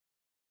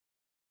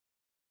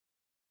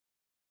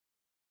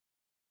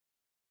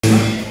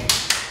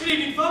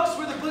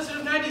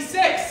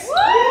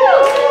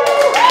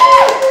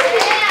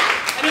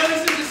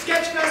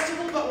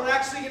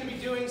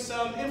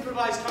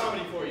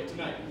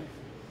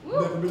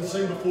Never been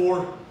seen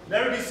before.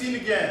 Never be seen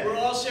again. We're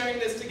all sharing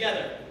this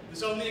together.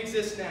 This only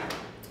exists now.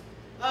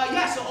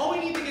 Yeah, so all we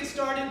need to get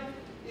started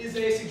is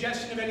a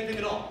suggestion of anything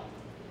at all.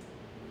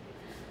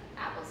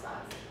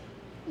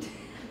 Applesauce.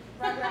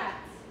 Rugrats.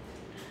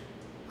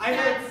 I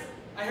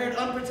heard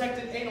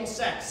unprotected anal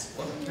sex.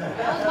 That was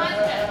my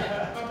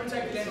suggestion.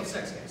 Unprotected anal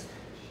sex, guys.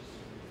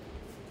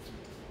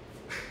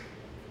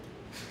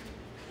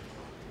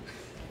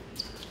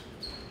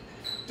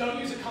 Don't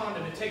use a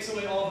condom, it takes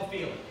away all the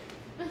feeling.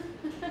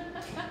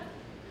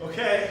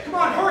 Okay. Come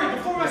on, hurry,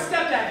 before my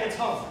stepdad gets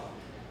home.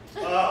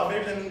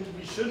 Maybe then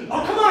we shouldn't.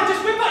 Oh, come on,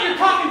 just whip out your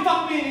cock and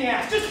fuck me in the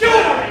ass. Just do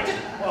it already.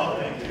 Well,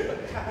 thank you.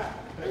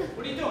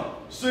 What are you doing?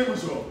 Same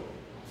result.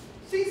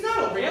 See, it's not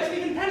over. He hasn't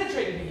even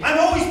penetrated me yet. I'm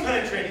always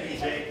penetrating you,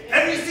 Jake.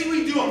 Every scene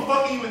we do, I'm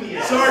fucking you in the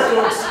ass. Sorry,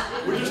 folks.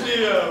 We just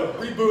need a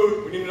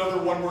reboot. We need another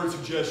one-word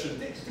suggestion.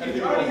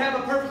 You already have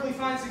a perfectly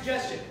fine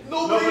suggestion.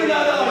 Nobody in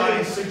that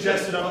audience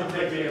suggested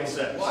unprotected anal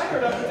sex. Well, I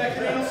heard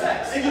unprotected anal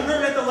sex. And you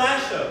heard it at the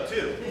last show,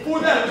 too. Before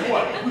that, it was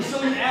what?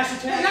 Brazilian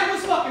ascertain? And that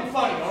was fucking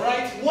funny,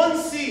 alright? One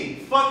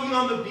scene, fucking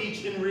on the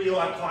beach in Rio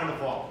at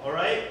Carnival,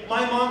 alright?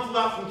 My mom flew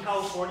out from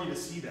California to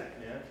see that,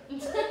 man.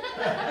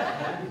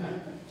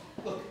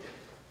 Look,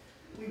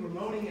 we were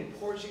moaning in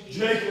Portuguese.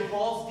 Jake. We were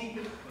balls deep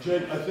in...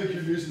 Jake, I think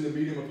you're using the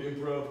medium of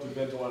improv to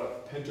vent a lot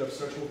of pent-up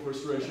sexual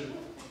frustration.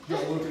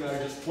 Gianluca and I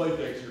just play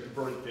things in your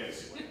converted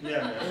fantasy.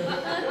 Yeah, man.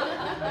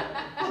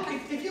 Look,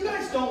 if you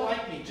guys don't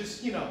like me,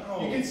 just, you know,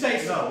 you can say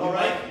so, No, we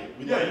alright? like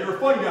you. Yeah, you're a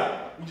fun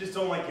guy. We just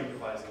don't like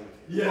improvising with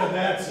you. Yeah,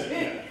 that's it.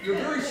 Yeah. You're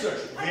very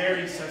sexual.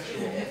 Very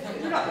sexual.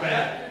 You're not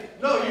bad.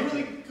 No, you're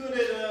really good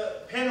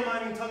at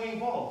pantomiming tonguing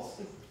balls.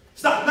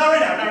 Stop! Not right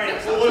now, not right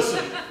now. So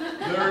listen,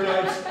 there are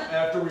nights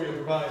after we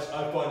improvise,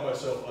 I find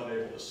myself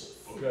unable to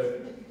sleep, okay?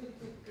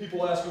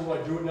 People ask me what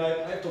I do at night,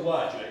 I have to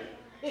lie, Jake.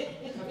 I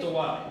have to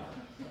lie.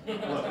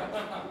 Look,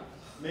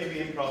 maybe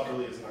improv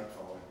really isn't our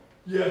calling.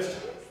 Yes.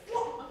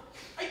 What?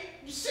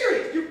 You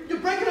serious?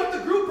 You're breaking up the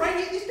group,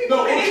 right? These people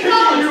No, pay we're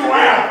 $8. kicking you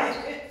out!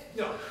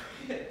 No,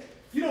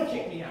 you don't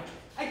kick me out.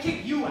 I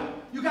kick you out.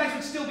 You guys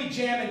would still be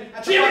jamming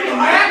at the Jamming fucking the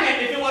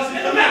magnet if it wasn't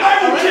for me. I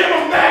will jam a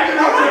magnet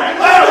up there!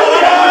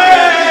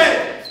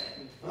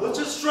 Let's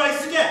just try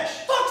sketch.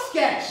 Fuck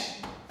sketch.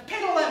 I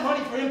paid all that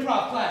money for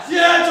improv class.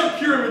 Yeah, it's a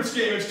pyramid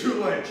scheme, it's too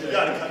late, Jake. You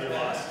gotta cut your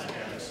losses,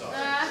 man. I'm sorry.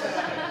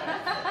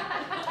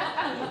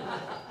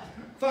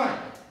 Fine.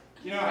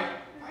 You know, I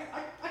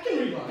can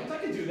read lines. I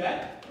can do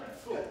that.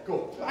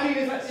 Cool. I mean,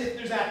 if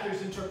there's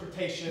actors'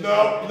 interpretation.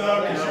 No,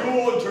 because you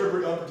will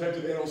interpret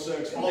unprotected anal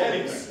sex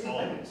anything.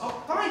 Always.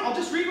 Oh, fine. I'll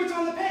just read what's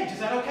on the page. Is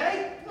that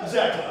okay?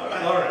 Exactly. All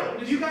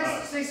right. If you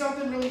guys say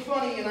something really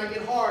funny and I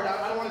get hard,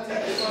 I don't want to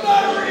take this on.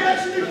 Not a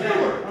reaction to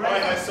humor. All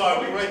right, I saw it.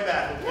 We'll be right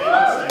back. Okay, 1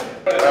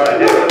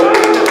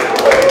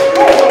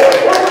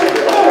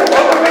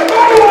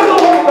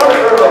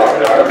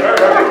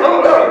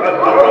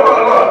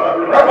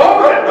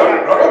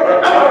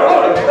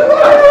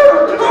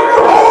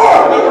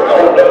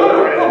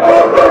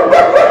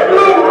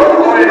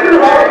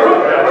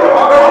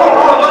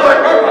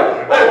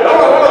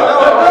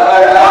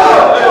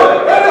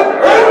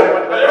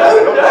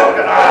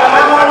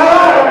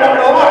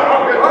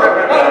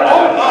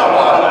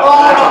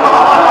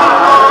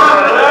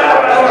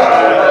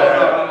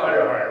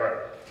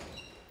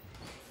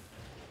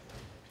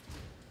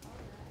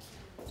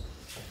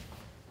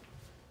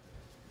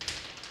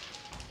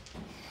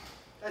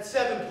 That's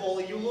 7,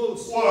 Paulie. You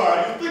lose.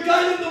 Why? You think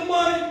I need the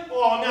money?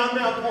 Oh, now,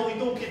 Paulie,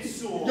 don't get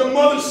sore. Your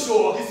mother's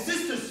sore. His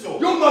sister's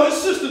sore. Your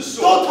mother's sister's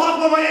sore. Don't talk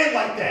about my aunt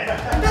like that.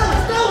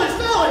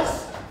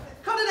 Fellas!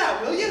 Cut it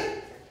out, will you?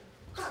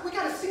 God, we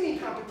got a singing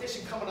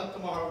competition coming up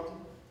tomorrow.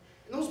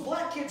 And those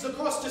black kids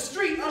across the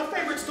street are the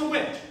favorites to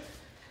win.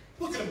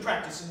 Look at them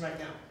practicing right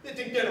now. They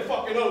think they're the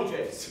fucking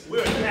OJs.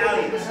 We're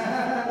Italians.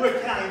 We're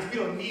Italians. We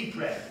don't need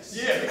practice.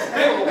 Yeah,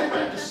 Mantle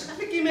practice.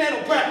 Mickey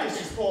Mantle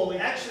practices, Paulie.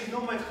 Actually, you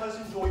know my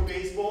cousin Joey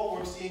Baseball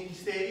works at Yankee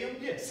Stadium?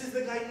 Yeah. Says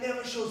the guy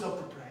never shows up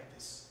for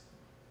practice.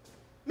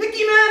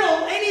 Mickey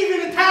Mantle ain't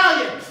even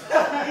Italian.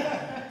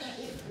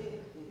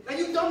 Now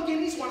you dumb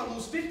guineas want to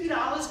lose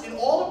 $50 and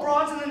all the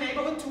broads in the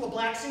neighborhood to a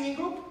black singing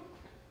group?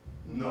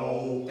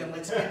 No. Then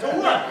let's get to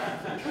work.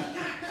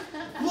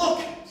 Look,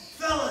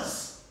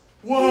 fellas.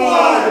 What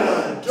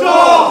a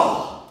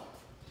doll!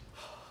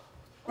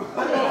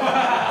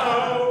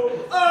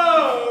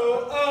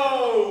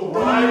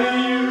 Why do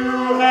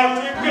you have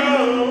to go?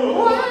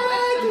 Why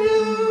do?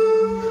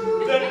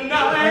 The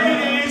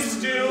night is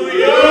still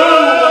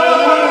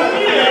young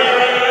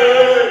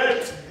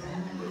yet.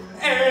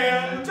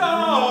 And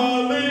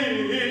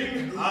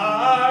darling,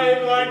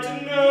 I'd like to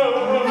know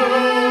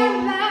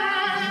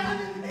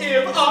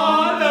if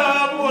our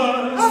love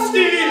was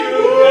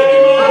still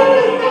anymore.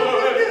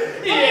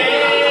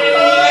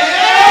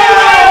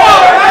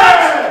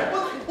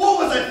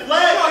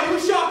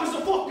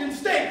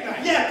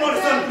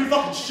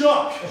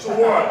 Shock. So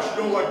what? She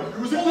don't like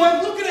music? Well,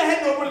 I'm looking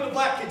ahead over to the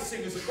black kid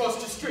singers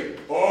across the street.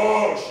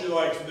 Oh, she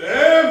likes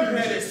them?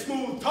 And his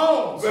smooth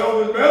tones.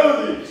 Velvet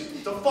melodies.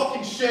 It's a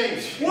fucking shame.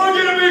 We're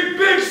gonna be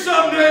big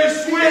someday,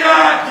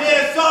 sweetheart!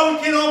 Yeah, so we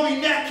can all be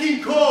Nat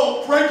King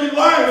Cole. Frankie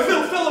Lyons!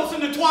 Phil Phillips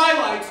in the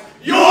Twilights.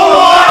 You're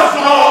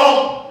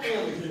asshole!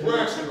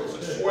 Braxton girls, I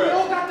We swear.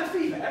 all got the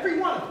fever, every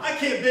one of them. I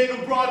can't beg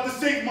abroad to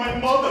save my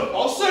mother.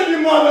 I'll save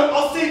your mother!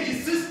 I'll save your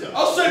sister.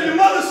 I'll save your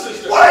mother's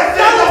sister! What is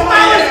that on my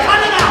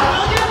Cut head? it out,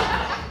 will you?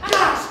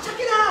 Gosh, check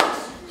it out.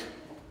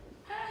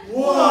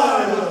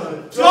 What a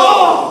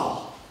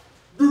doll!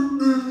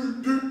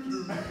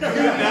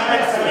 Good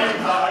night,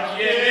 sweetheart.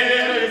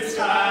 Yeah, it's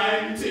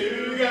time to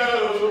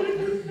go.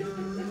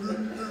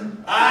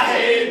 I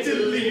hate to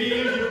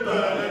leave you,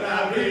 but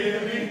I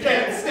really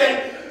can't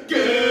stay.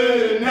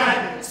 Good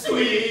night,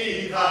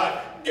 sweetheart.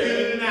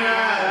 Good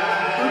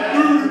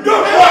night.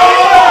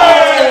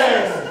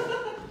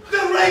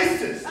 They're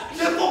racist.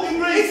 They're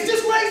fucking It's racist.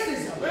 just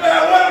racism.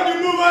 Yeah, why don't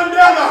you move on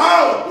down to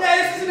Harlem? Yeah,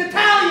 this is an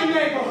Italian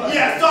neighborhood.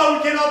 Yeah, so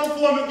we can all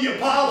perform at the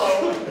Apollo.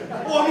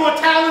 Or more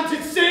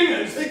talented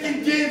singers. They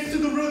can dance to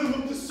the rhythm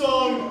of the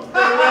song.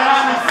 They're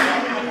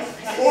actually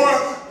singing. Or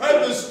have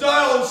the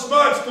style and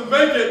smarts to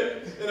make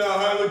it in a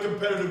highly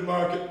competitive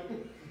market.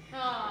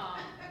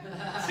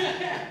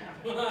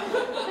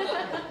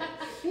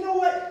 You know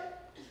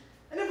what?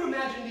 I never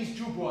imagined these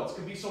Jew broads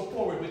could be so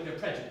forward with their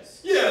prejudice.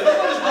 Yeah,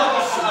 that was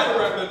about a side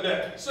around the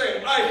neck,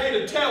 saying, I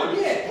hate Italians.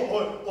 Yeah.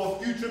 Or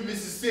future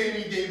Mrs.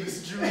 Sammy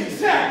Davis Dream.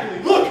 Exactly.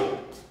 Look,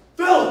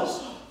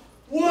 fellas,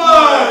 what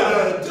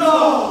a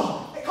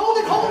doll! Hey, hold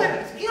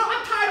it. You know,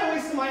 I'm tired of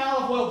wasting my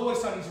olive oil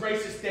voice on these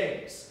racist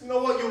dames. You know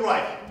what? You're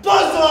right.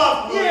 Buzz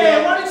off!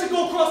 Yeah, why don't you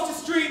go across the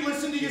street and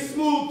listen to your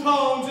smooth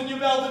tones and your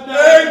velvet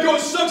notes? And go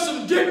suck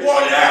some dick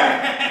while you're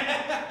at it.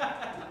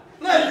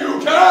 Not you,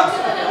 cops.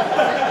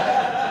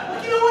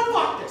 You know what?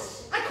 Fuck this.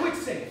 I quit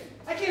singing.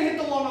 I can't hit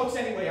the low notes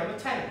anyway. I'm a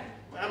tenor.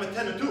 I'm a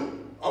tenor too.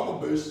 I'm a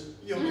bass.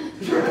 You're a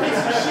piece of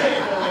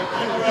shit,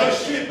 Paulie. You're a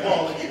shit,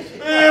 Paulie.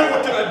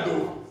 What can I do?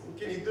 What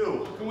can you do?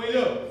 What can we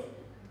do?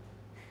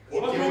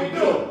 What What can can we we do?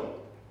 do?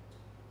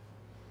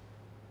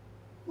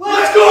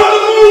 Let's go to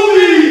the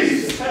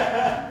movies!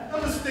 I'm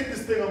gonna stick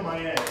this thing on my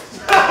ass.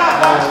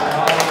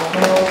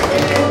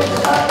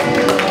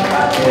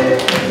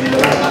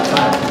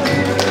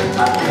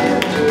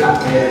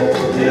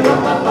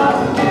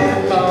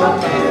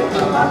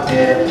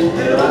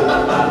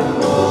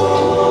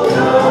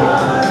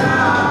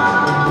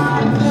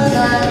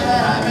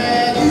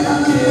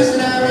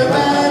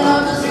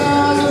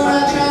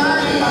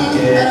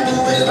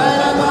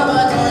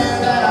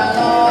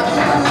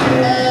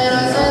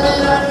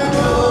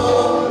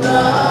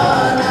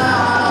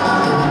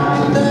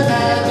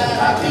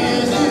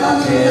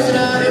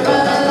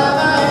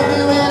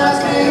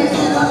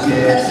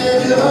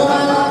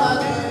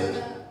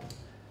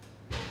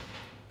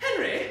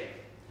 Henry,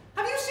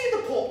 have you seen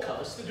the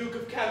portcullis the Duke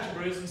of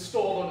Canterbury has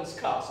installed on his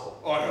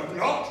castle? I have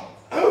not.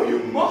 Oh, you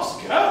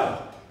must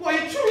go. Why,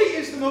 it truly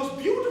is the most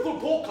beautiful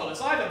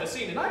portcullis I've ever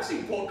seen, and I've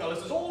seen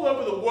portcullises all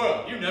over the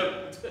world, you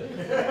know it.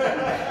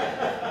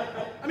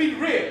 I mean,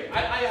 really, I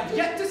have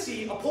yet to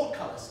see a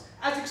portcullis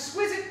as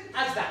exquisite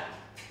as that.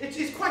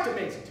 It's quite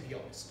amazing, to be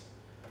honest.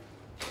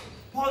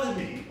 Pardon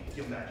me,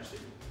 Your Majesty.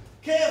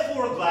 Care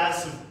for a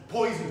glass of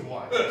poisoned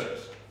wine?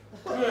 Yes.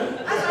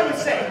 As I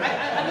was saying,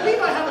 I believe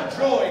I have a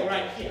drawing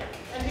right here.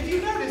 And if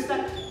you notice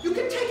that, you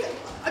can take it.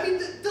 I mean,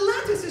 the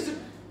lattice is...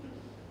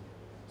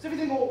 Is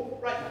everything all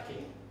right, my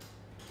king?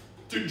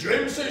 Did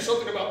James say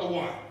something about the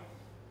wine?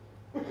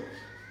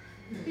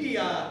 He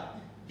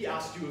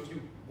asked you if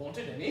you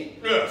wanted any.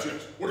 Yes.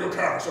 Would you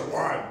care for some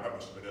wine? That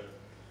must have been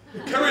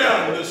it. Carry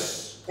on with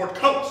this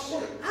portcullis.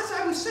 Well, as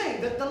I was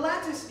saying, the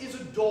lattice is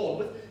adorned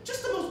with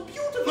just the most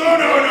beautiful...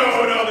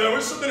 No. There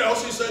was something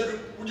else. He said,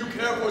 would you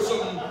care for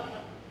something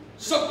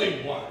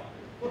wine?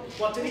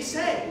 What did he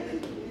say?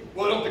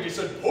 Well, I don't think he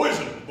said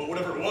poison, but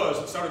whatever it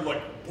was, it sounded like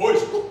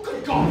poison. Oh,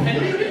 good God,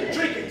 Henry, you didn't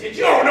drink it, did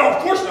you? No,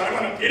 of course not. I'm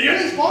not an idiot.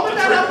 Please, vomit To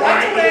that drink out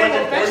right wine, away. like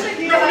We'll a fetch poison. it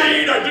here. No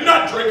need. I did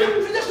not drink it.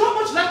 There's not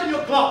much left in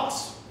your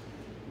glass.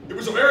 It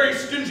was a very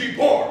stingy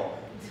pour.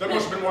 That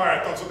must have been why I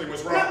thought something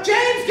was wrong. Now,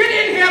 James, get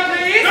in here,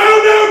 please.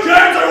 No,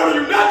 James, I order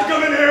you not to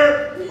come in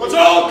here. Let's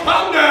all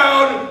calm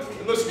down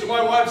and listen to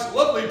my wife's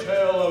lovely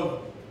tale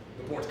of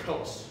the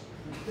portcullis.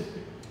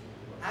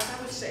 As I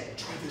was saying,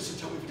 Try this and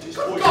tell me if it tastes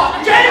good poison.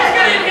 God, James,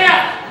 get in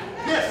here.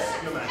 Yes,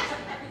 Your Majesty.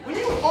 When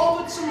you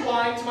offered some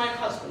wine to my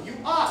husband, you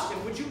asked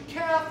him, would you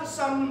care for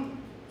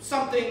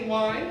something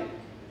wine?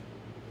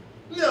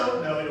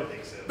 No, I don't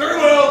think so. Very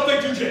well,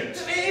 thank you,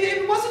 James.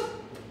 It wasn't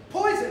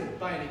poisoned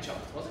by any chance,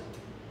 was it?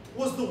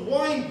 Was the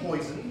wine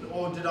poisoned,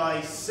 or did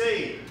I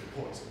say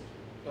poisoned?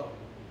 Well,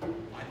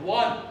 either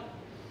one.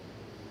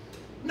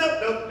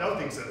 No, don't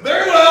think so.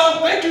 Very well,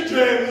 thank you,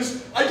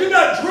 James. I did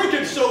not drink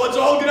it, so let's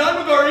all get on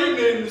with our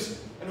evenings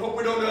and hope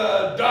we don't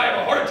die of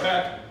a heart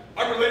attack.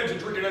 I'm related to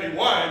drinking any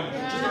wine,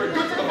 which is very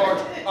good for the heart,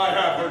 I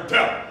have heard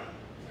tell.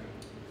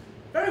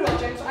 Very well,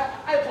 James.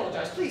 I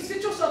apologize. Please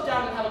sit yourself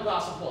down and have a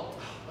glass of water.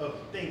 Oh,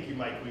 thank you,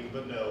 my queen,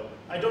 but no,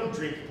 I don't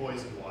drink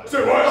poisoned wine.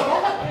 Say what?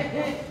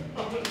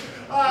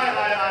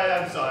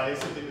 I'm sorry, I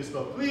simply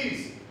misspoke.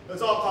 Please,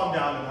 let's all calm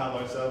down and have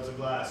ourselves a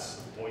glass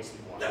of poison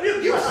wine.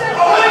 You said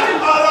poison!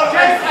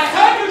 Yes, I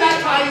heard you that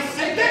time.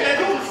 Say that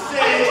you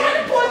say.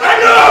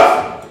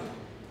 Enough!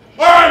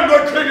 I'm the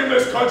king in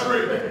this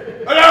country,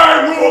 and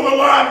I rule the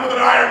land with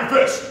an iron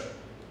fist.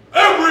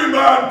 Every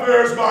man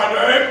fears my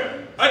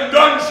name, and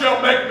none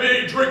shall make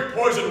me drink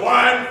poison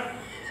wine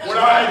when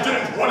I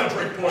didn't want to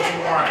drink poison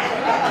wine.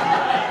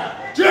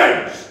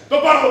 James, the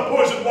bottle of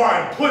poison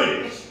wine,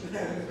 please.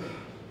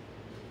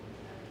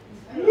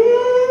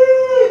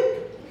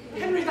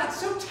 Henry, that's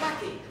so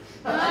tacky.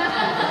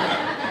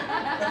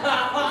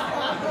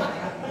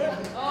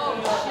 Oh,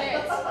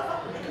 shit.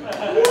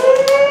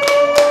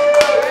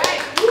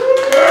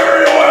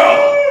 Very well.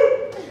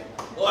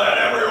 Let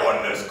everyone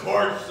in this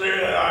court see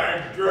that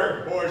I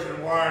drink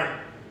poison wine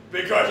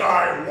because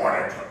I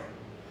wanted to.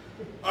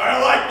 I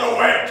like the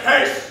way it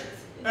tastes,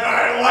 and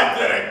I like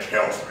that it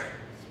kills me.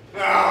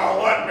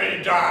 Now let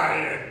me die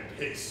in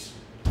peace.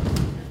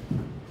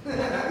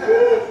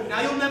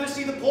 Now you'll never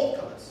see the bolt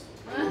cutters.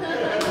 You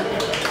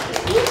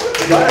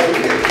gotta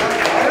eat it,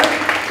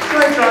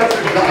 Try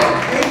Johnson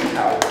got baby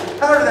powder.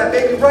 Powder that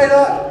baby right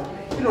up.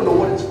 You don't know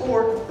what it's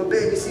for, but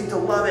babies seem to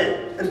love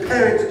it, and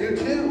parents do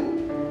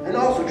too. And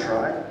also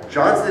try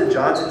Johnson &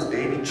 Johnson's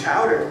baby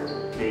chowder.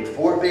 Made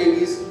for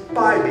babies,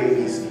 by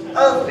babies,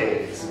 of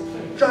babies.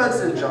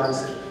 Johnson &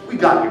 Johnson, we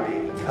got your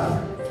baby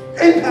covered.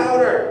 In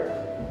powder!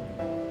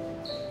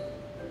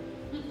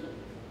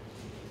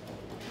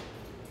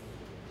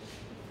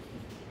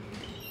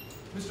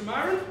 Mr.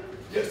 Myron?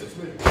 Yes, it's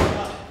me.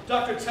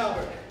 Dr.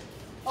 Talbert.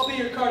 I'll be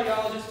your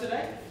cardiologist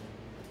today.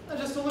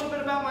 Just a little bit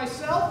about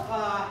myself.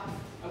 I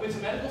went to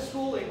medical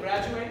school and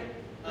graduated.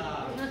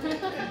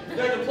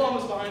 There are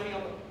diplomas behind me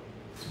on the...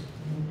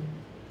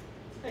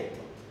 Hey,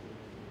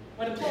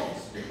 my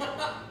diplomas.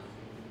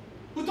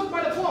 Who took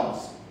my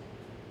diplomas?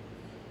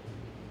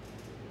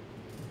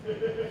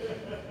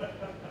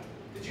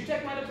 Did you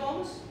take my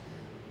diplomas?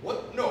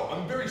 What? No,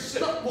 I'm very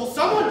sick. Well,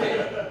 someone did.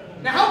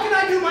 Now, how can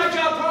I do my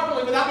job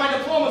properly without my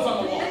diplomas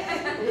on the wall?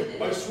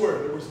 I swear,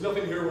 there was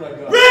nothing here when I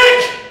got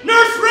Rick!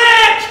 Nurse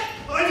Rick!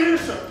 I'm here,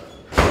 sir.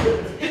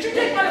 Did you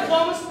take my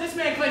diplomas? This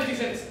man claims he's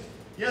innocent.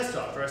 Yes,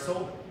 doctor, I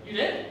sold them. You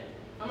did?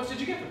 How much did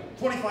you get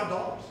for them?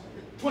 $25.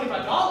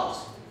 $25?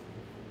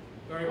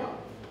 Very well.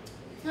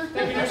 Thank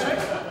you, Nurse Rick.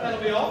 That'll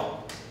be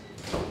all.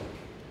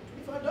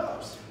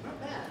 $25.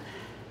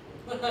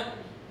 Not bad.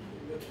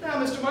 Now,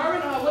 Mr.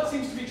 Myron, what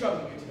seems to be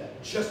troubling you today?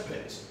 chest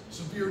pains.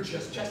 Severe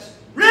chest pains.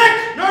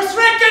 Rick! Nurse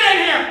Rick, get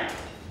in here!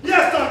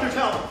 Yes, Dr.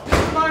 Talbert.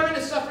 Mr. Myron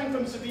is suffering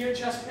from severe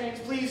chest pains.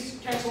 Please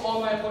cancel all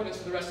my appointments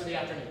for the rest of the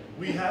afternoon.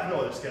 We have no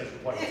other scheduled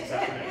appointments this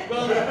afternoon.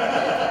 Well,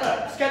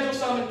 schedule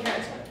some and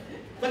cancel.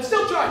 But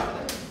still charge for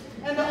them.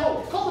 And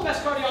call the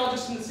best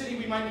cardiologist in the city.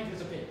 We might need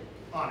his opinion.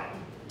 On it.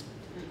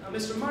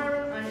 Mr.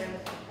 Myron, I am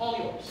all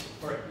yours.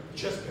 All right,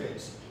 chest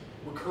pains.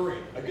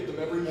 Recurring. I get them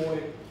every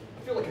morning.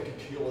 I feel like I could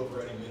keel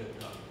over any minute.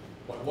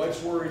 My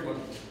wife's worried.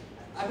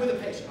 I'm with a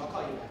patient. I'll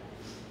call you back.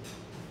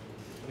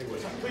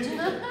 Anyways, Please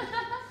continue.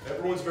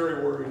 everyone's very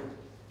worried.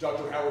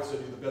 Dr. Howard said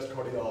you're the best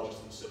cardiologist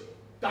in the city.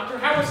 Dr.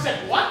 Howard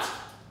said what?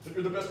 That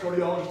you're the best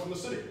cardiologist in the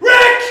city.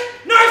 Rick!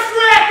 Nurse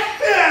Rick!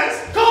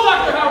 Yes! Call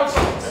Dr. Howard's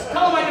office.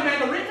 Tell him I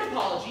demand a written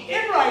apology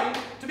in writing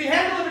to be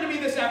hand-delivered to me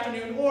this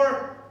afternoon,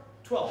 or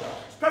 $12.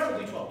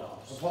 Preferably $12.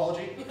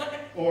 Apology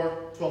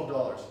or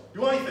 $12.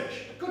 You want any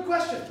fish? Good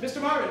question.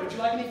 Mr. Myron, would you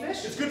like any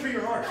fish? It's good for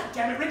your heart. God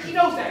damn it, Rick, he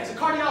knows that. He's a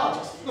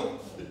cardiologist. No,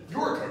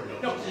 you're a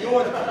cardiologist. No,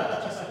 you're the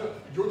cardiologist.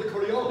 You're the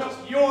cardiologist.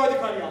 No, you're the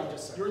cardiologist,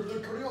 sir. You're the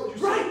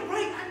cardiologist.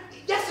 Right.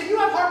 Yes, sir, you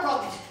have heart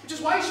problems, which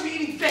is why you should be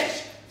eating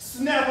fish.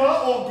 Snapper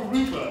or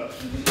grouper?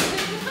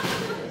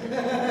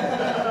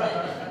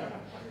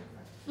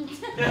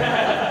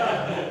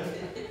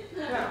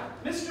 Now,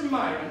 Mr.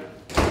 Myron,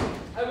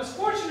 I was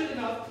fortunate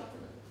enough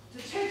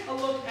to take a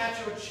look at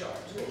your chart.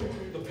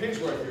 The pain's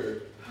right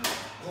here.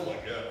 Oh my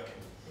God.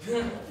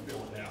 I'm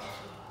feeling now.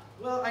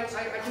 Well, I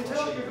can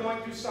tell that you're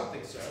going through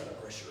something, sir. The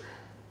pressure.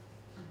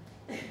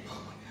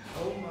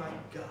 Oh my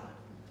God.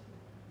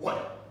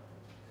 What?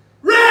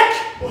 Rick!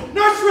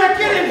 Nurse Rick,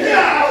 get in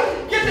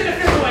here! Get the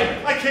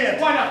defibrillator! I can't.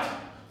 Why not?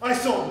 I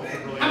sold it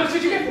earlier. How much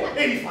did you get for it?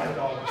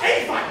 $85.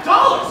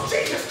 $85?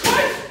 Jesus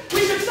Christ! We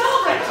should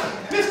celebrate!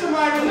 Mr.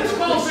 Myron, let's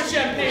call for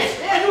champagne.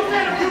 Are you a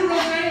fan of blue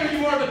rosé, or are you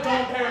more of a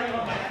dull parent?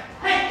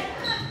 Hey!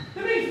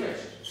 The mini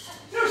fridge!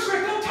 Nurse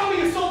Rick, don't tell me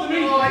you sold the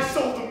mini fridge! Oh, I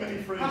sold the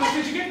mini fridge. How much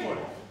did you get for it?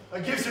 A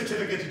gift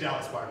certificate to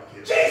Dallas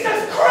Barbecue.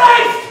 Jesus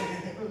Christ!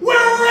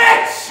 We're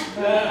rich!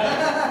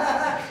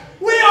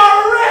 We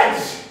are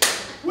rich!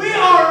 We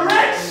are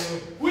rich!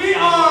 We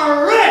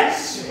are rich!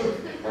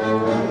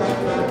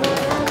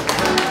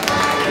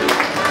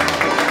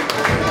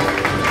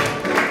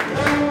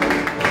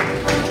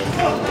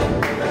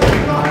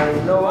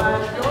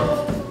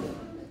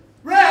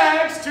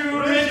 Rags to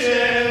riches!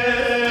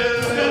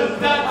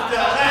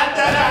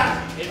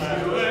 If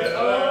you would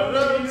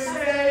only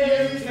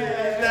say you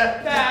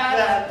can.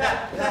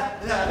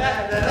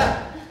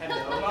 And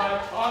though my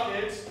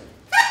pockets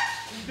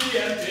be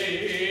empty,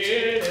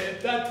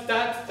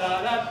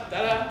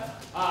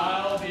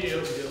 I'll be a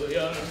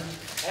millionaire.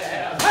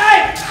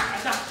 Hey!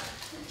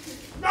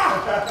 No.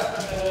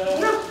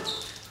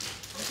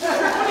 What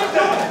are you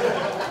doing?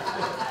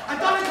 I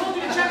thought I told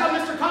you to check on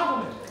Mr.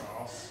 Compliment.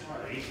 Oh,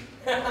 sorry.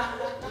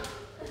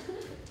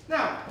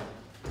 Now,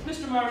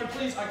 Mr. Myron,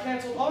 please, I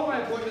canceled all my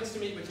appointments to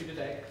meet with you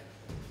today.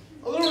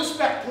 A little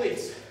respect,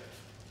 please.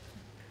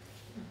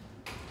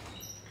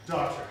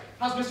 Doctor,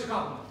 How's Mr.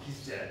 Compliment? he's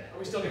dead. Are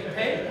we still getting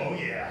paid? Oh,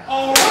 yeah.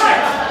 All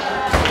right!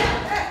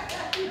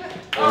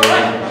 All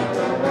right!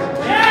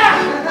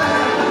 Yeah!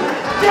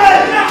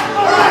 Good! Yeah!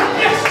 All right!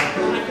 Yes!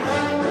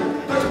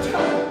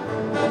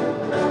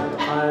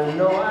 I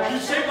know You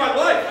saved my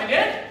life. I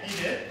did?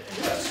 He did?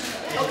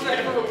 Yes. How can I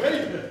ever pay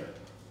you?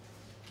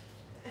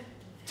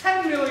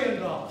 $10 million.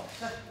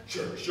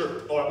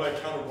 Sure. Oh, I'm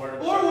not counter wired.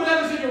 Or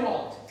whatever's in your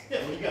wallet. Yeah,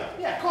 what do you got?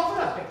 Yeah, cough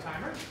it up, big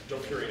timer.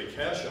 Don't carry any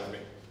cash on me.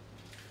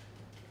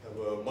 Have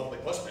a monthly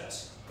bus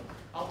pass.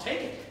 I'll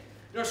take it.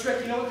 Nurse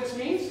Rick, you know what this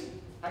means?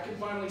 I can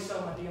finally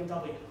sell my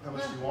BMW. How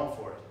much do you want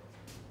for it?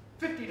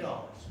 $50.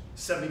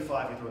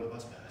 75, you throw in the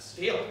bus pass.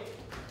 Deal.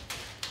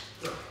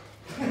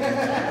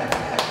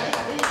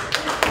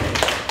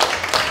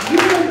 You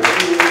know the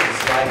feeling of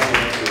sliding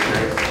into a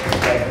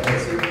like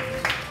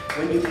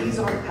when you ease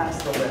on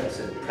past the lips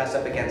and press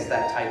up against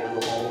that tight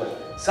little hole, and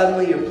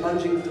suddenly you're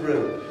plunging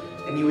through,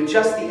 and you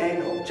adjust the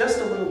angle just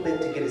a little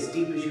bit to get as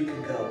deep as you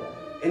can go,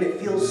 and it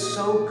feels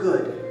so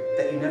good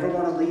that you never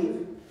want to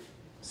leave?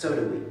 So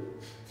do we.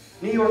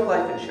 New York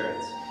Life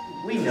Insurance.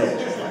 We know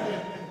what it's like.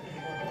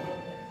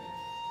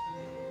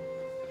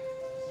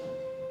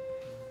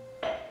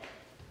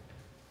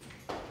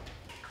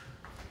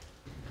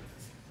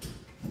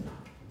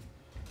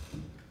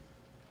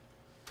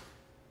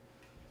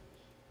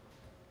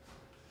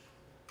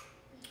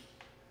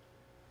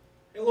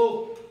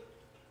 Hello.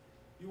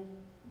 You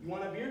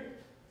want a beer?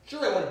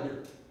 Sure, I want a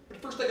beer.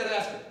 But first I gotta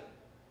ask you,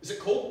 is it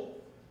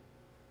cold?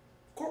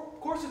 Of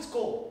course it's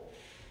cold.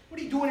 What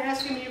are you doing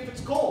asking me if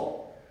it's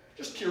cold?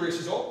 Just curious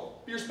is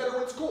all. Beer's better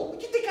when it's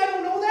cold. You think I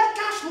don't know that?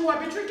 Gosh, Lou, I've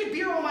been drinking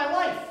beer all my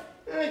life.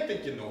 I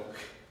think you know.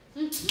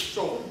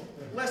 So,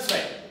 last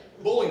night,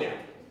 bowling alley.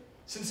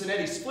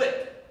 Cincinnati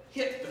split.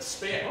 Hit the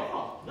span.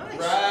 Oh, nice.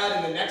 Right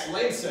in the next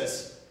lane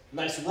says,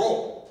 nice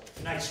roll.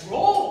 Nice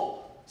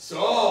roll. So,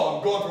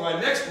 I'm going for my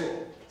next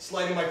roll.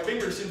 Sliding my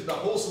fingers into the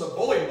holes in the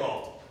bowling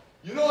ball.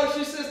 You know what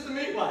she says to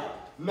me?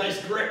 What?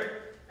 Nice grip.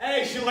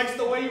 Hey, she likes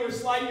the way you were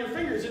sliding your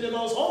fingers into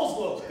those holes,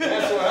 Lou.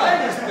 That's what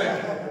I was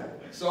thinking.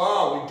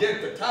 So, we get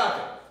to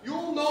talking.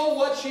 You'll know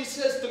what she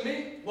says to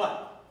me?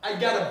 What? I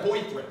got a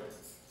boyfriend.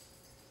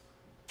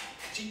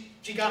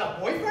 She got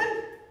a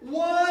boyfriend?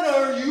 What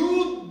are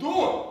you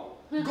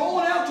doing?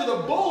 Going out to the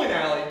bowling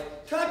alley,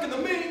 talking to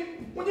me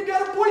when you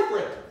got a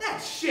boyfriend.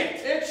 That's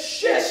shit. It's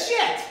shit. That's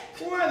shit.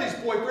 Who are these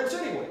boyfriends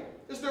anyway?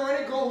 Is there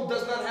any girl who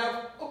does not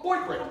have a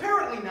boyfriend?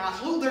 Apparently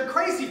not, Lou. They're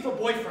crazy for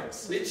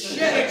boyfriends. It's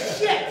shit. It's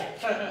shit.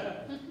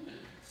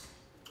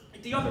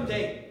 The other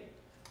day,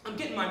 I'm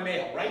getting my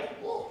mail, right?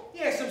 Oh.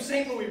 Yeah, some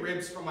St. Louis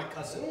ribs from my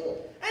cousin. Oh.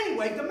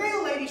 Anyway, the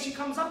mail lady, she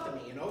comes up to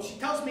me, you know. She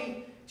tells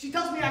me I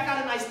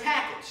got a nice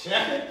package.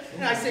 Yeah.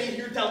 And I say,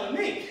 you're telling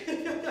me.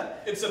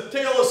 It's a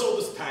tale as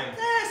old as time.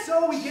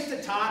 So we get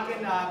to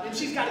talking, and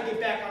she's got to get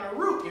back on her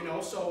route, you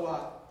know. So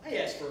I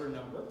asked for her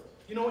number.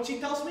 You know what she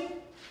tells me?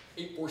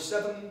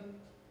 847.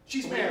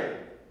 She's married.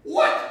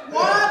 What?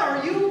 What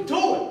are you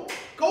doing?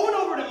 Going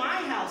over to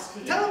my house,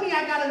 telling me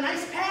I got a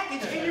nice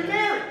package and you're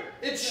married.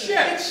 It's shit.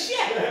 It's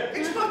shit.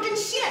 It's fucking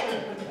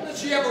shit. Does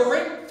she have a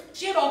ring?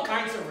 She had all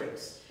kinds of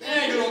rings.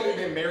 You don't need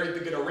to be married to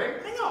get a ring.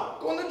 I know.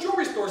 Go in the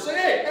jewelry store, say,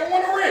 hey, I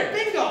want a ring.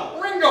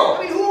 Bingo. Ringo.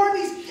 I mean,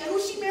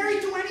 who's she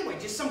married to anyway?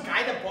 Just some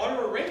guy that bought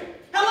her a ring?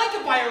 Hell, I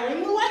could buy a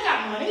ring, Lou. I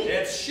got money.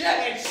 It's shit.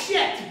 It's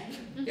shit.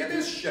 It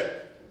is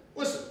shit.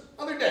 Listen,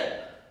 other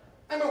day,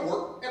 I'm at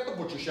work at the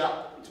butcher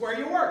shop. It's where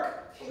you work.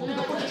 Look at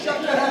the butcher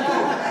shop.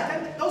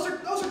 Those are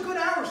good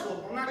hours, Lou.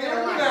 I'm not They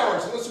gonna are lie. good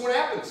hours. And listen what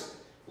happens.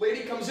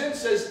 Lady comes in,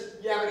 says,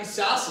 you have any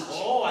sausage?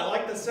 Oh, I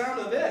like the sound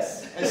of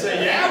this. I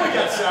say, yeah, we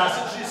got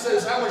sausage. She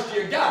says, how much do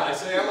you got? I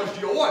say, how much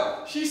do you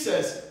want? She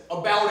says,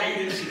 about 8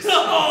 inches. So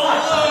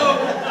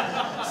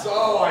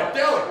I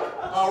tell her,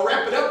 I'll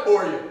wrap it up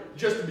for you,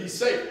 just to be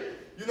safe.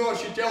 You know what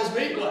she tells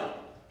me? What?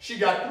 She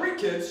got 3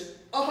 kids,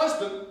 a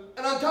husband,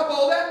 and on top of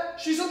all that,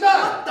 she's a dime.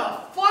 What the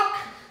fuck?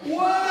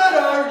 What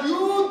are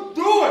you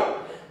doing?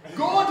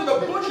 Going to the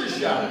butcher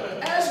shop,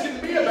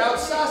 asking me about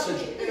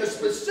sausage in a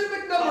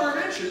specific number of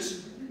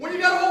inches when you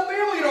got a whole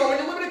family at home and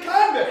you live in a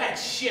convent.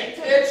 That's shit.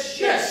 It's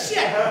shit. It's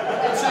shit.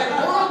 It's a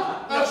world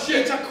of shit.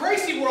 It's a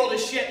crazy world of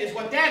shit is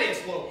what that is,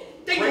 Lou.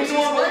 They Crazy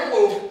normally- right,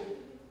 Lou.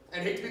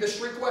 And hate to be the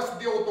street quest to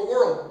deal with the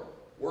world.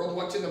 World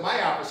walks into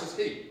my office and says,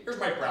 hey, here's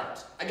my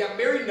problems. I got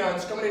married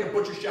nuns coming into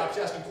butcher shops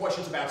asking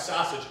questions about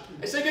sausage.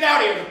 I say, get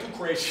out of here, they're too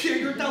crazy.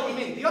 You're telling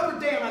me. The other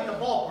day I'm at the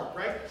ballpark,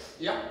 right?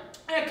 Yeah.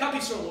 And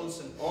cubbies are loose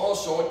and... Oh,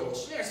 so it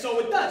goes. Yeah, so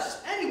it does.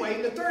 Anyway,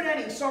 in the 3rd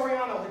inning,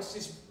 Soriano hits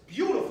this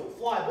beautiful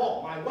fly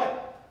ball my way.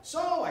 So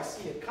I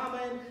see it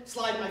coming,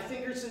 slide my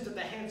fingers into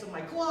the hands of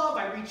my glove,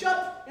 I reach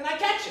up, and I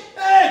catch it.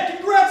 Hey,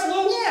 congrats,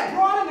 Lou. Yeah,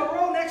 Braun in the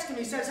row next to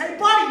me says, hey,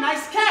 buddy,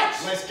 nice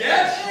catch. Nice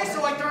catch. Yeah,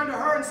 so I turn to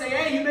her and say,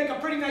 hey, you make a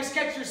pretty nice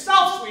catch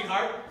yourself,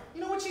 sweetheart.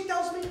 You know what she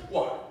tells me?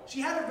 What?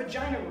 She had her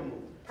vagina removed.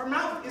 Her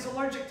mouth is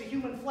allergic to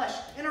human flesh,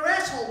 and her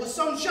asshole was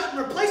sewn shut and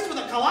replaced with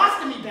a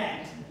colostomy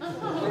bag.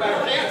 What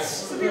about her hands?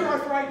 Severe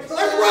arthritis.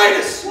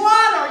 Arthritis!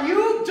 What are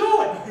you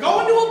doing?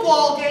 Going to a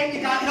ball game,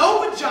 you got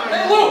no vagina.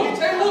 Hey, Lou!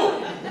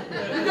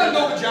 You got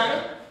no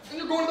vagina, and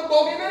you're going to the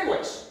ball game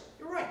anyways.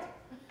 You're right.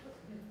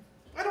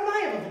 Why don't I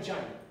have a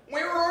vagina?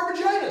 Where are our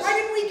vaginas? Why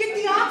didn't we get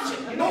the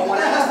option? You No know one what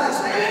has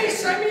else? this. Hey,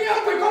 sign me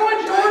up. We're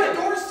going door to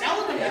door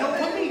selling them. You don't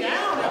put me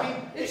down. I mean,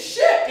 It's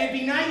shit. it'd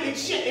be nice.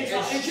 It's shit. It's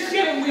shit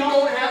and we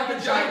don't have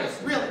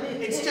vaginas. Really,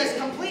 it's just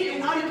completely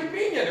It would be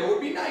convenient. It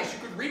would be nice. You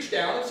could reach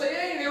down and say,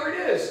 hey, there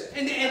it is.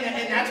 and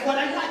that's what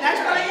I want. That's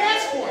what I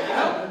asked for. You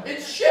know?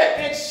 It's shit.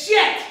 It's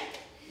shit.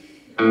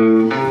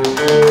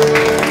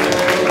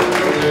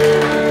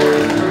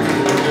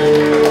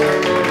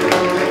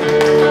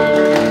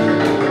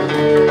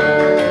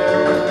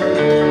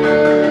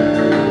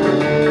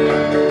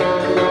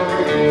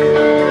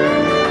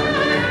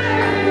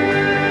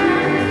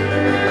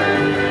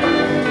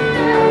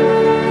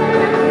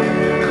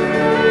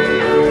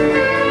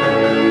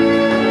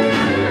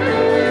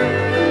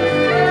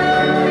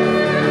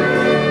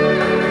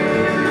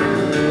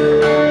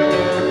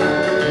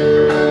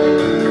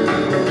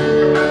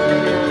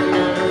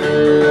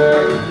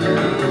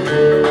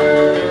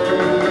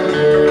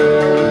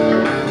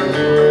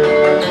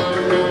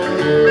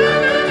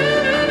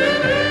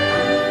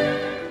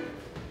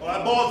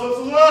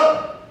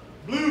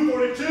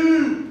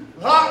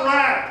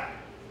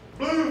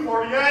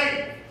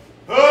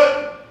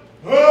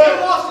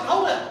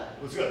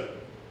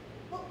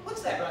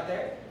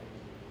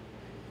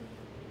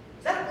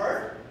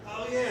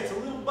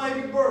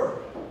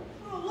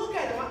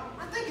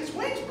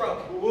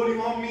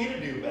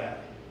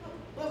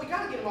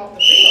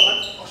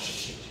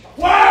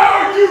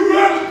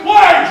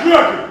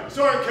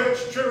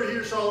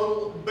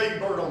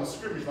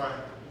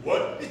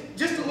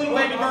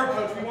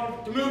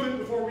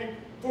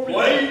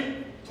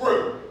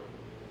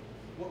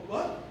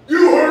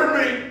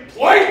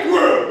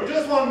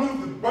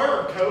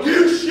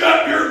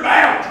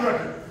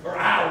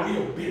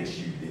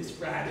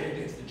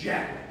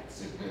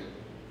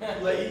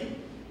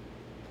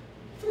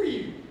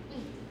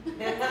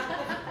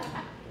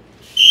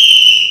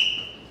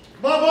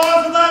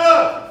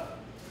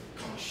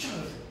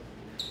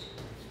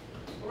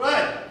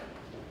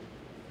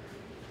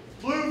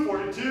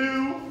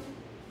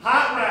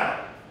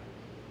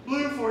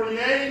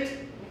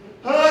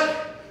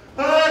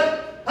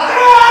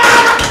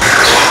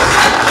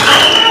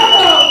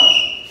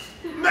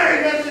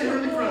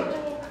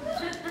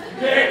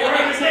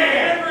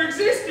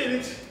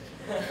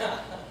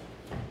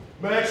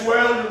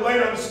 Maxwell, you're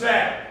late on the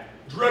staff.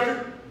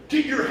 Drucker,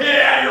 keep your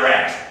head out of your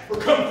ass, or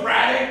come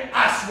Friday,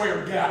 I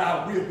swear to God,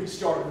 I will be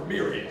starting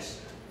Ramirez.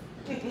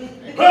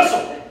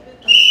 Hustle!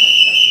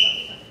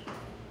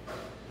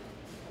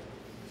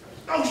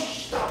 Oh,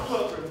 stop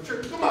fluttering,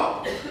 Trick. Come on.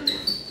 All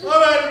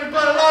right,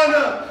 everybody, line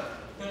up.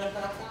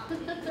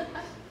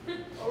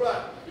 All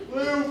right,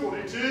 blue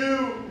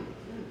 42,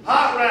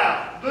 hot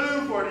route,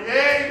 blue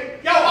 48.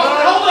 Yo,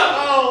 hold up.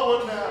 Oh,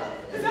 what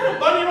now? Is that a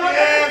bunny right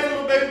Yeah, there? it's a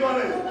little baby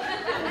bunny.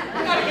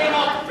 We gotta get him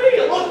off the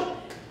field.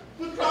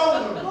 What's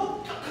wrong with him?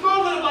 Oh, come on,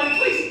 little buddy,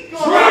 please. Go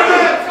on, run.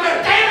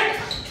 Damn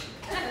it!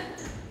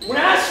 When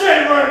I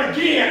say run it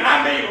again, I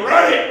mean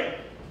run it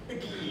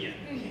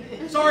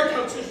again. Sorry,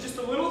 Coach, there's just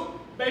a little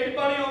baby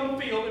bunny on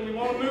the field and we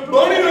want to move him.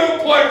 Bunny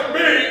don't play for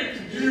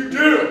me, you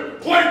do.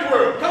 Play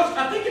through. Coach,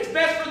 I think it's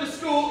best for the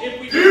school if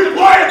we... You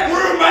play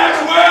through,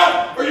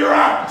 Maxwell, or you're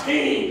off the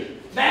team.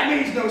 That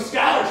means no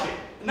scholarship,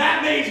 and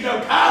that means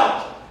no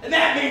college, and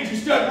that means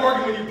you're stuck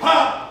working with your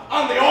pop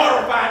on the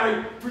oil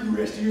refinery for the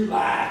rest of your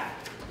life.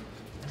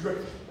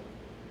 Drucker,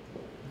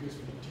 guess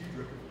what you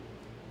do, Drucker?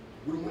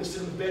 We don't want to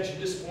sit on the bench and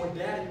disappoint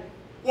Daddy.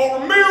 Well,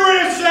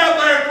 Ramirez is out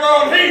there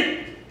throwing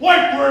heat.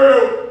 Play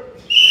through.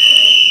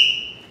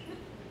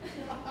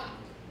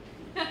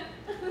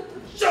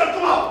 Shut up,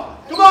 come on.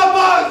 Come on,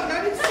 boys.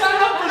 I didn't sign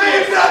up for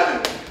Ain't this.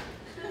 nothing.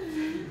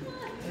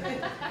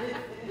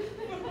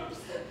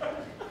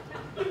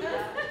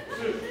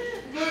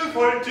 Blue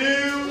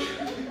 42,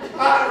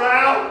 hot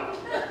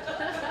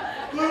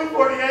route. Blue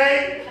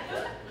 48.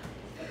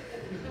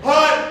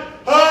 Hut.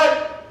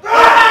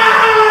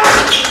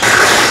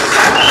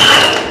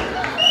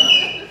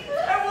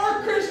 That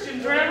worked,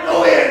 Christian, Trevor.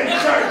 Go in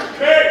and church.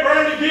 Okay,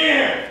 run it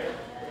again.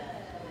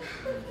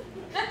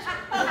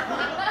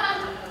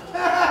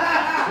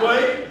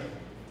 Play.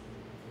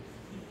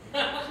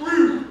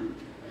 Through.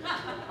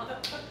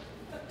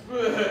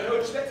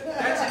 Coach,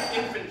 that's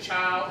an infant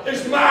child.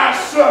 It's my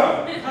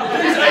son.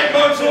 He's 8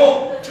 months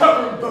old.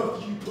 Tougher than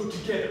both of you put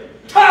together.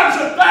 Times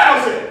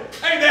 1,000.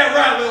 Ain't that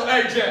right, little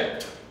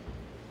AJ?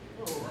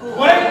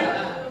 Play.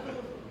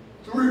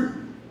 Through.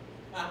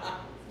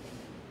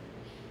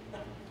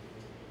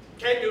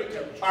 Can't do it,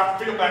 Coach. Off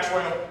the field,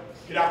 Maxwell.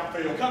 Get out the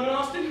field. Coming,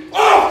 Austin?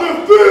 Off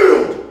the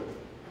field!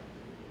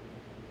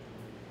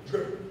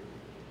 Trevor.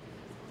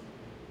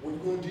 What are you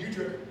going to do,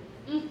 Trevor?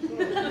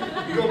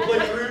 You going to play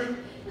through?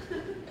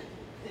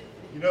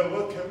 You know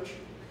what, Coach?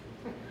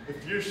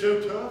 If you're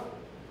so tough,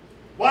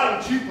 why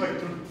don't you play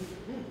through?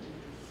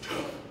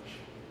 Tough.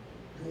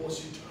 You want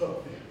to see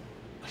tough, man?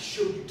 I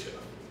show you tough.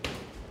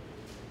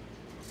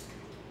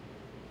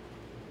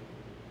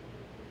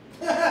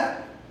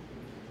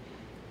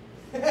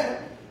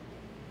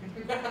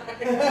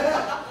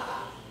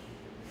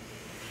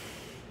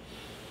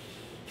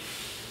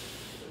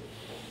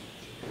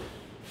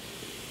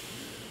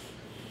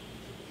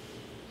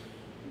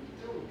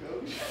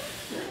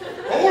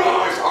 Hold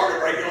on, it's hard to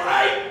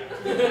regulate.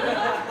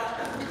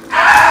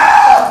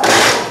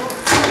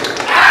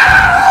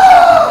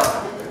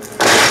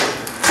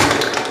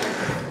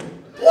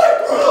 Play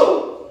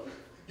through.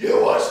 You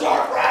want to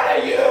start Friday?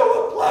 You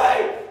will play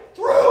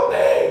through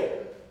me.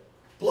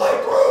 Play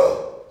through.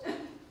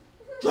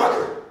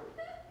 Drucker.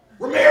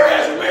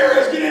 Ramirez,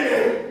 get in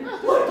here.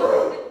 Play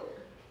through.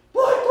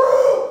 Play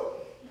through.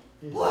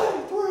 Play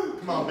through.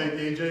 Come on, big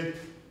AJ.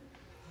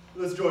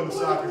 Let's join the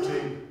soccer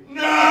team.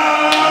 No!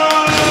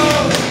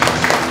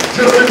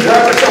 Just in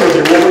time for summer,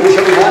 the woman with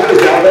Chevy Honda is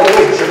down all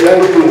over Chevy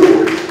Honda Pool.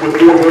 With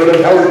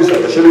 400 power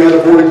reset, the Chevy Honda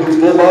Ford includes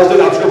full Mazda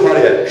and optional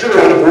Pontiac. Chevy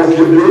Honda Ford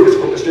Kia Buick is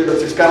equipped to standard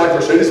 6 Cadillac,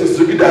 Mercedes, and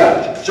Suzuki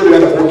Dodge. Chevy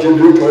Honda Ford Kia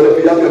Buick, Toyota,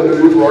 Fiat,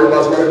 BMW, Ferrari,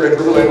 Maserati, Range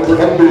Rover, Land Rover,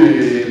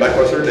 Humvee. Back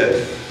by certain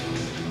day.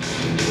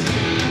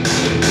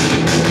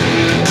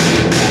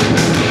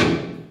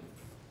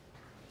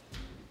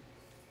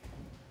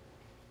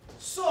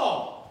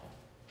 So,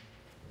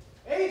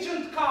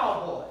 Agent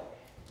Cowboy,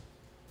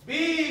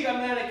 big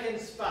American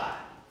spy.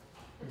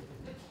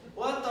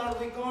 What are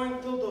we going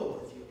to do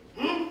with you?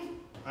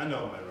 I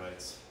know my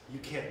rights. You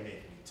can't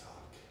make me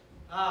talk.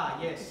 Ah,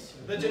 yes,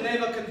 the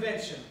Geneva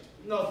Convention.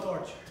 No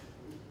torture.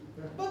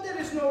 But there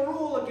is no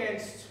rule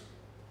against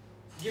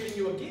giving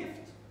you a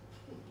gift.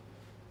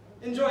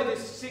 Enjoy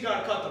this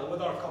cigar cutter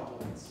with our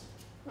compliments.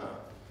 Huh.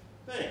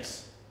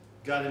 Thanks.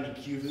 Got any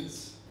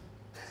Cubans?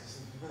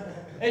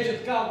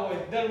 Agent Cowboy,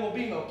 there will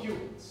be no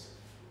Cubans.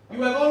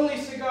 You have only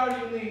cigar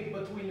you need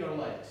between your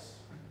legs.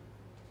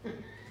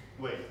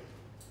 Wait,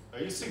 are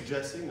you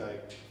suggesting I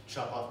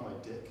chop off my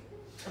dick?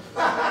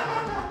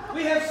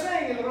 We have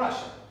saying in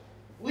Russia,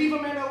 leave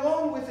a man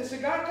alone with a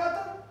cigar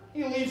cutter,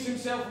 he leaves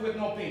himself with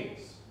no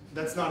penis.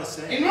 That's not a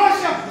saying. In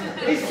Russia,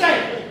 he's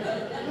saying.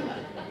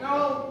 Now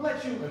I'll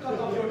let you cut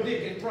off your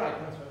dick in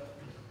private.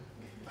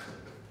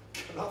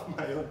 Cut off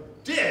my own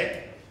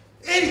dick?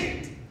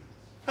 Idiot!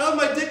 How am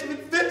my dick even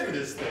fit through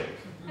this thing?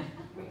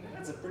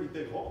 That's a pretty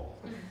big hole.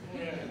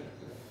 Yeah.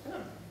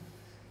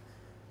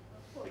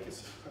 Well, I guess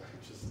if I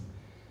just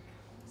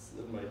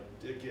slid my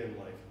dick in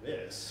like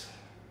this,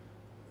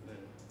 and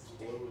then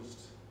closed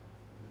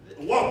this.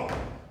 Whoa!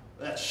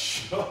 That's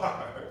sharp.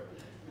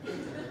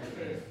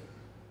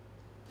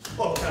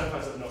 Oh, gotta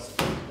find something else.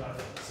 Gotta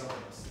find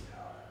something else.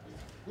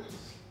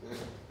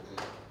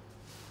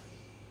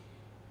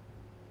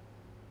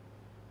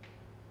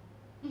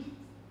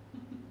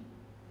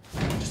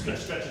 Just gonna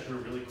stretch it through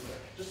really quick.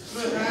 Just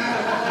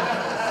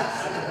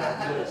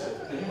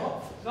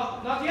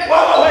Not yet.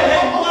 Whoa,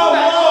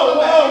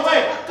 whoa,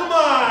 wait. Come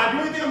on.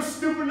 You really think I'm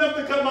stupid enough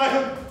to cut my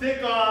own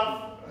dick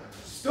off?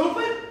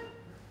 Stupid?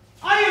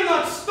 I am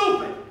not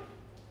stupid.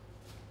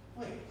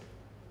 Wait.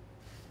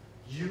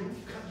 You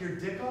cut your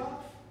dick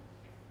off?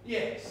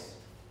 Yes.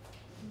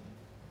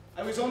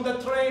 I was on the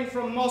train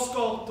from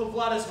Moscow to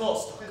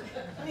Vladivostok.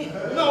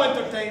 No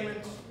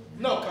entertainment,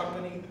 no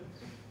company,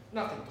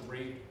 nothing to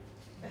read.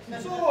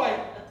 So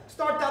I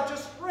start out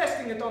just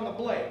resting it on the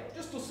blade,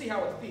 just to see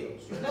how it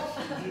feels, you know?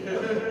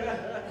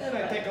 Then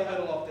I take a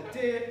little off the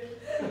tip,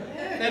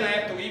 then I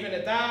have to even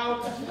it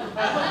out.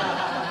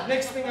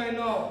 Next thing I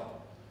know,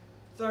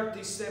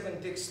 37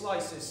 dick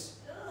slices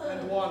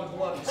and one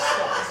bloody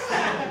slice.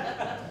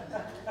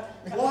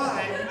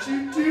 Why would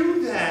you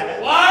do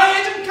that?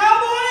 Why, Agent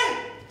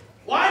Cowboy?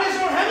 Why does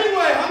your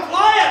Hemingway hunt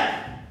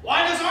lion?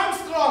 Why does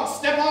Armstrong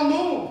step on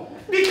moon?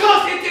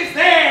 Because it is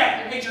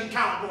there, Agent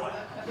Cowboy.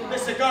 The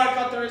cigar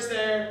cutter is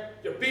there,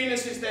 your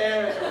penis is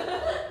there.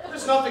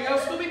 There's nothing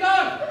else to be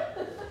done.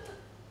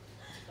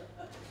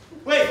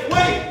 Wait!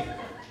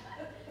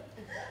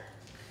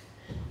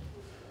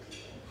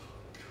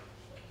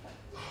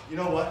 You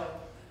know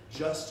what?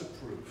 Just to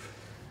prove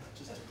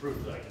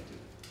that I can do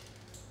it.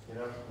 You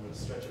know, I'm gonna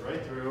stretch it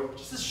right through,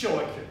 just to show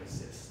I can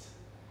resist.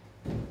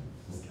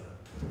 Just gotta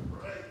put it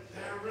right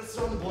there, wrist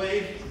on the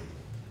blade.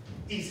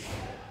 Easy.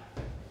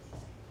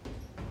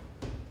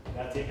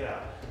 Now take it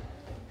out.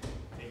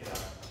 Take it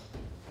out.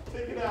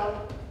 Take it out.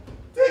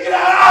 Take it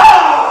out!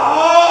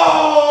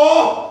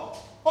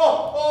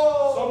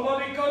 Oh!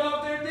 Somebody cut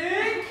off their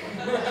dick?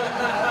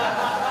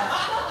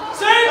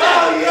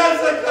 Oh, yes,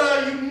 I cut,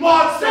 you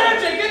monster!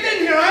 Sergeant, get in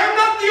here! I am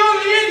not the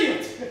only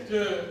idiot!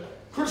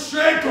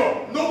 Kreschenko!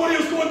 Nobody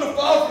is going to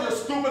foul for your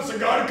stupid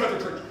cigar cutter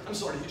trick. I'm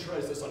sorry, he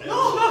tries this on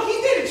everyone. No, he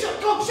did it! Show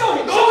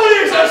him! Nobody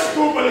is as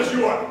stupid as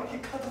you are! He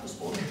cut off his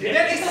own dick.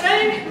 That is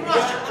saying in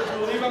Russia.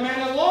 You leave a man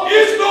alone?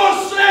 It's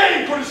no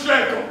saying,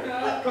 Kreschenko!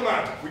 Come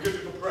on, we get to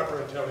the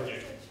proper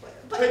interrogation.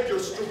 Take your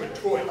stupid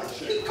toy,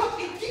 Kreschenko.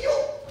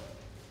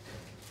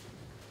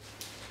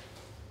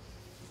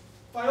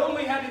 If I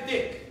only had a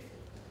dick.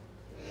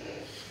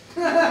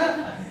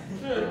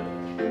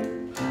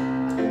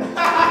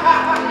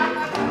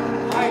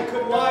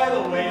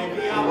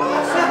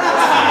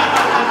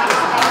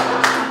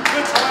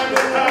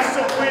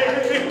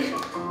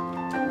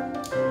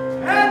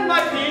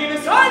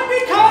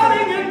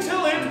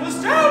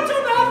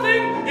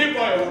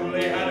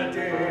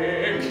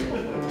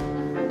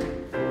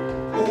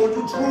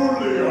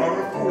 truly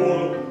are a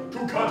fool to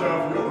cut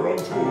off your own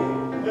tool.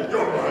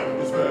 Your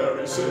mind is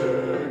very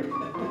sick.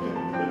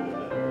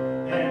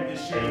 And the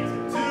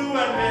shades to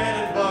admit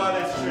it,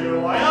 but it's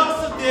true. I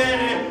also did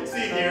it.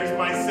 See, here's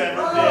my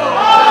severed dick.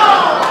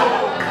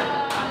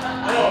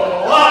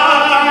 Oh,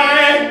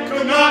 I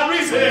could not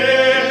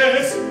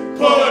resist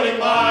putting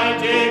my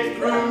dick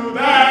through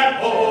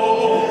that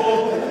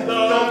hole.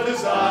 The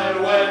desire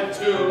went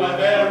to my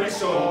very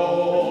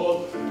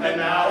soul, and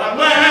now I'm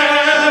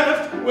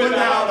left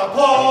without a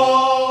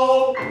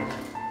pole.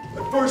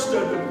 At first I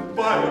didn't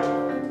buy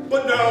it,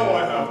 but now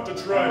I have to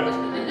try it.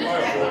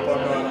 I hope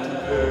I'm not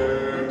too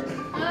big.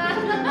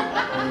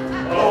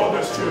 Oh,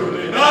 there's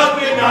truly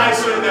nothing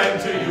nicer than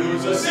to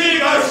use a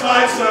cigar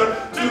slicer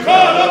to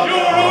cut up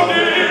your own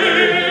dick.